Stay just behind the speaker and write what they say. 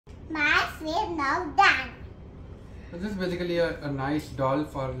Maths is now done. So this is basically a nice doll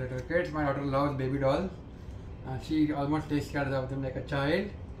for little kids. My daughter loves baby dolls. She almost takes care of them like a child.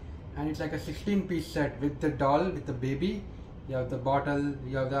 And it's like a 16-piece set with the doll, with the baby. You have the bottle,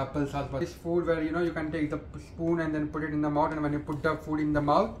 you have the apple sauce. This food where you can take the spoon and then put it in the mouth, and when you put the food in the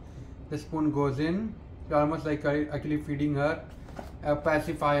mouth, the spoon goes in. You're almost like actually feeding her. A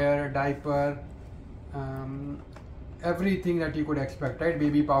pacifier, a diaper, everything that you could expect, right?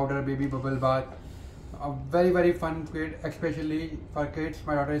 Baby powder, baby bubble bath. A very fun kid, especially for kids.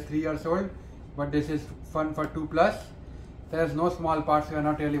 My daughter is 3 years old, but this is fun for 2+. There's no small parts. We are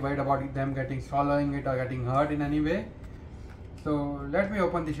not really worried about them swallowing it or getting hurt in any way. So let me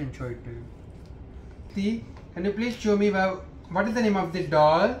open this and show it to you. See, can you please show me what is the name of this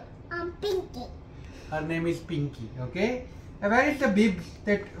doll? Pinky. Her name is Pinky. Okay. And where is the bibs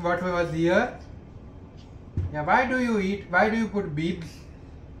that what was here? Yeah. Why do you eat? Why do you put bibs?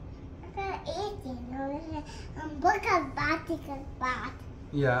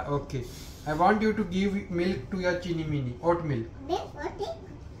 Yeah, okay. I want you to give milk to your chini mini, oat milk. Milk?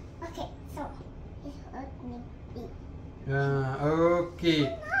 Okay, so it's oat milk.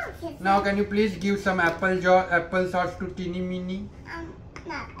 Okay. Now can you please give some apple sauce to Teeny Mini?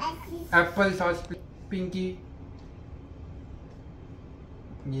 No, Apple sauce, Pinky.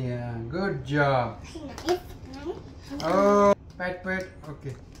 Yeah, good job. Oh, pet.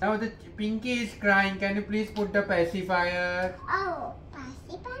 Okay. Now the Pinky is crying. Can you please put the pacifier? Oh,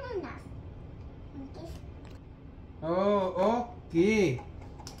 pacifier enough. Oh, okay.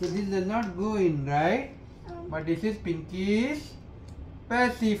 So this does not go in, right? But this is Pinky's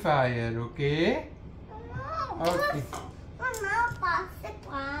pacifier, okay? Okay.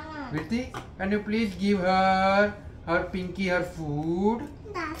 Vritti, can you please give her Pinky her food?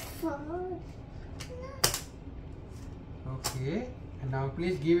 That's food. Okay. And now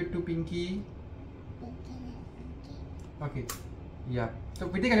please give it to Pinky. Okay. Yeah. So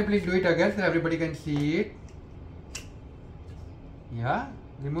Vritti, can you please do it again so everybody can see it? Yeah.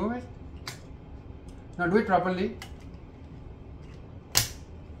 Remove it. Now do it properly.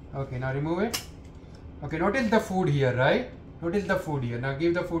 Okay, now remove it. Okay, notice the food here, right? Notice the food here. Now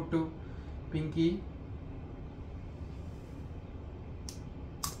give the food to Pinky.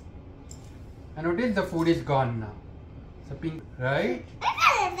 And notice the food is gone now. So Pink, right?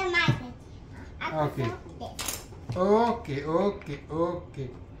 Okay.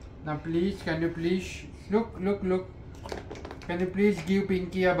 Now please, can you please look. Can you please give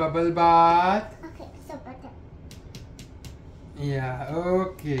Pinky a bubble bath? Okay, so butter. Yeah,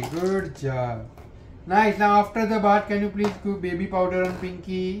 okay, good job. Nice. Now after the bath, can you please put baby powder on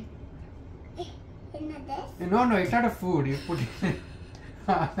Pinky? Isn't this? No, it's not a food. You put it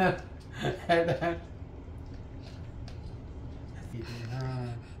on her head.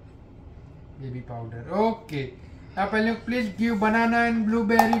 Baby powder. Okay. Now can you please give banana and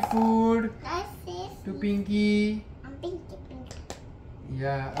blueberry food to Pinky? Pinky.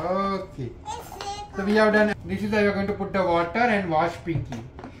 Yeah, okay. So we have done. This is how you're going to put the water and wash Pinky.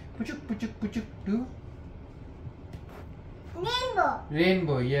 Puchuk do.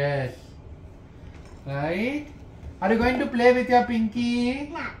 Rainbow, yes. Right? Are you going to play with your Pinky?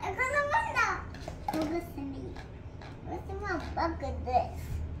 No, look at this.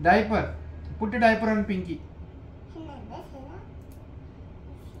 Diaper. Put a diaper on Pinky.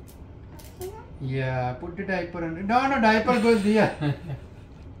 Yeah, put the diaper on. No, diaper goes here.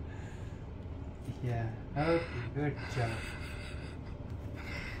 Yeah, okay, good job.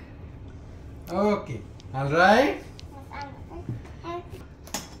 Okay, alright.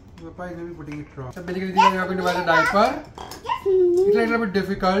 Papa is maybe putting it wrong. So basically, you are going to wear the diaper. It's a little bit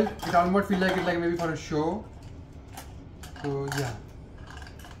difficult. It almost feels like it's like maybe for a show. So yeah.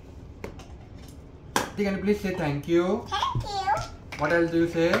 Can you please say thank you? Thank you. What else do you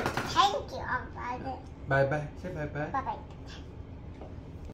say? Thank you. Bye bye. Say bye bye. Bye bye.